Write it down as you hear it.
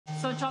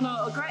So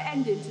Jono, a great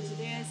ending to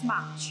today's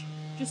match.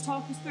 Just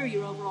talk us through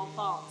your overall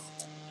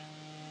thoughts.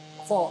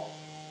 I thought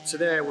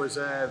today was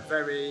a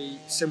very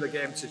similar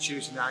game to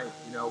Tuesday night.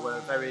 You know, a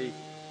very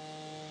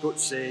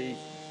gutsy,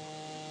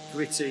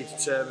 gritty,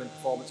 determined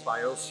performance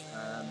by us.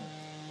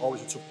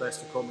 Always a tough place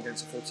to come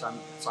against a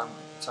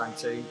full-time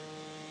team.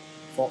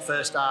 Thought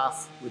first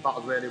half we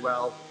battled really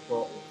well,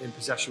 but in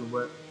possession we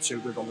weren't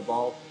too good on the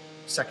ball.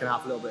 Second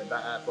half a little bit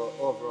better, but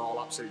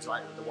overall absolutely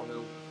delighted with the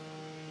 1-0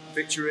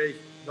 victory.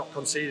 Not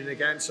conceding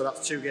again, so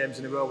that's 2 games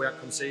in a row we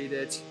hadn't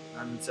conceded.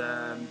 And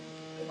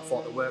I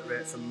thought the work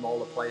rate from all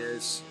the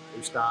players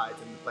who started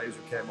and the players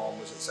who came on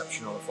was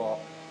exceptional. I thought,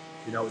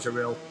 you know, it was a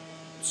real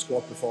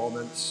squad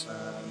performance.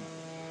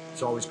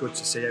 It's always good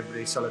to see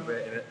everybody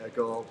celebrating a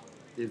goal,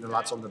 even the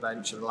lads on the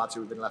bench and the lads who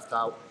have been left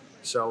out.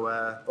 So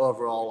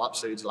overall,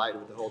 absolutely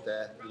delighted with the whole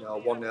day. You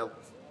know, 1-0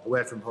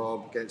 away from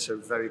home against a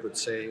very good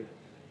team,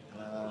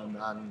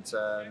 and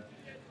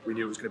we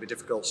knew it was going to be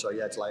difficult. So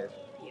yeah, delighted.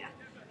 Yeah,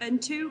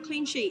 and 2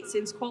 clean sheets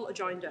since Qualter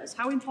joined us.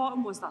 How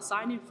important was that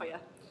signing for you?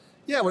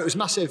 Yeah, well, it was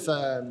massive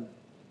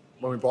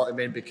when we brought him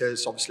in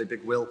because obviously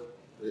Big Will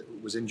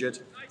was injured,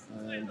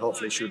 and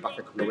hopefully he should be back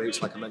in a couple of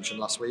weeks, like I mentioned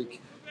last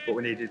week. But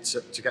we needed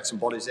to get some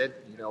bodies in.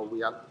 You know, we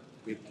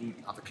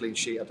didn't have a clean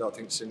sheet, I don't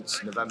think,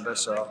 since November.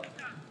 So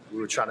we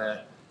were trying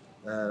to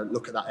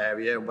look at that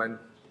area. And when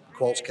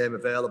Qualts came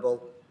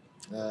available,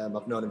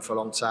 I've known him for a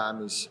long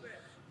time.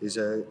 He's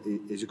a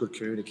good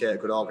communicator,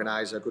 good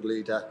organiser, good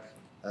leader,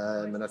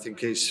 and I think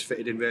he's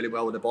fitted in really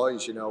well with the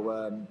boys. You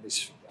know,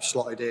 he's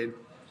slotted in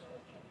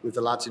with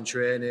the lads in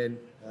training.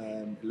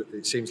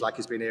 It seems like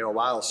he's been here a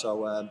while,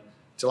 so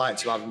delighted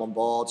to have him on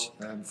board.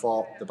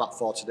 Thought the back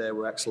 4 today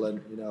were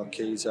excellent. You know,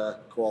 Keezer,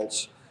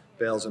 Qualts,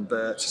 Bales and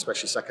Burts,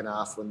 especially second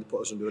half when they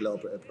put us under a little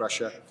bit of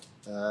pressure.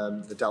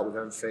 They dealt with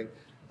everything,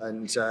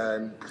 and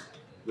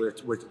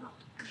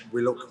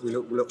we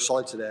look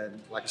solid today.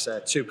 And like I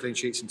said, 2 clean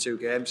sheets in 2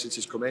 games since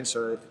he's come in,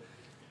 so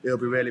he'll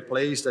be really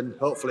pleased. And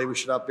hopefully we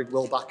should have Big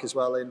Will back as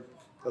well in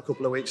a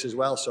couple of weeks as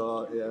well.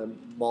 So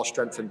more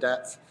strength and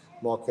depth,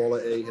 more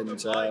quality, and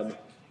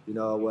you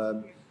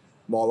know,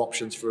 more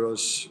options for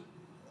us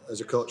as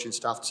a coaching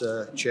staff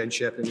to change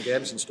shape in the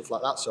games and stuff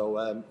like that.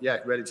 So yeah,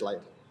 really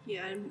delighted.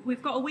 Yeah, and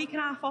we've got a week and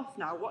a half off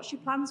now. What's your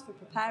plans for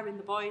preparing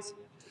the boys?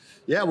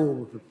 Yeah,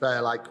 we'll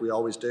prepare like we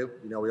always do.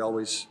 You know, we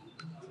always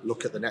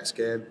look at the next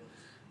game.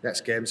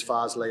 Next game's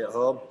Farsley at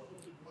home.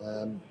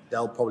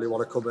 They'll probably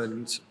want to come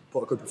and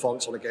put a good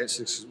performance on against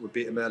us. We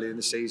beat them early in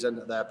the season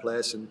at their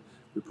place, and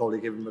we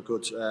probably give them a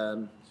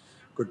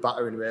good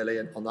battering really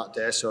on that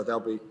day. So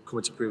they'll be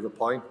coming to prove a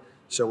point.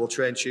 So we'll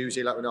train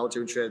Tuesday like we know,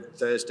 doing train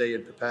Thursday,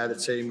 and prepare the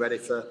team ready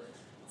for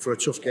a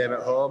tough game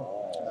at home.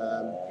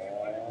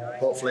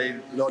 Hopefully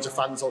loads of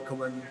fans will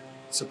come and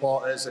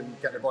support us and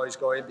get the boys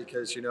going,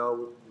 because you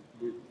know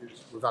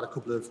we've had a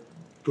couple of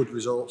good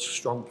results,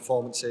 strong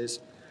performances,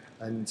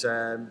 and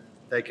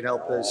they can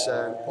help us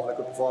put on a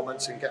good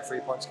performance and get 3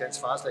 points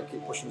against Farsley,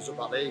 keep pushing us up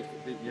that league.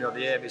 You know,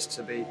 the aim is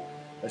to be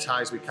as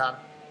high as we can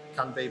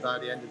be by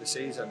the end of the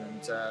season,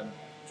 and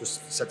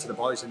just said to the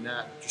boys in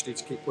there, just need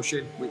to keep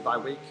pushing week by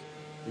week,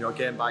 you know,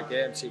 game by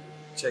game,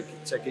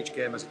 take each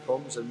game as it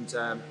comes, and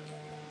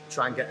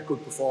try and get a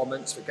good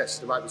performance that gets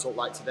the right result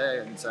like today.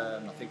 And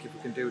I think if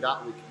we can do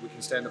that, we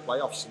can stay in the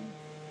playoffs and,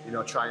 you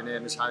know, try and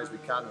aim as high as we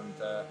can.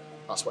 And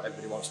that's what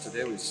everybody wants to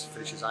do, is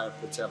finish as high up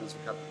the table as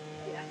we can.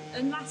 Yeah.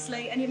 And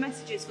lastly, any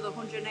messages for the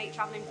 108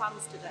 travelling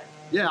fans today?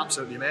 Yeah,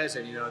 absolutely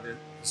amazing. You know, the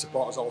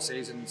supporters all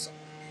seasons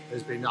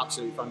has been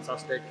absolutely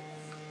fantastic.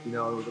 You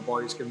know, the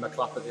boys give them a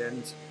clap at the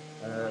end.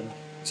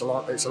 It's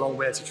a long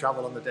way to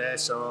travel on the day,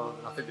 so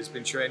I think there's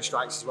been train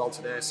strikes as well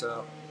today,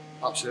 so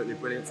absolutely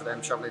brilliant for them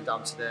travelling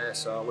down today.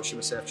 So I wish them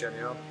a safe journey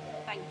home.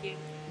 Thank you.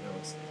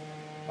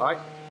 All right.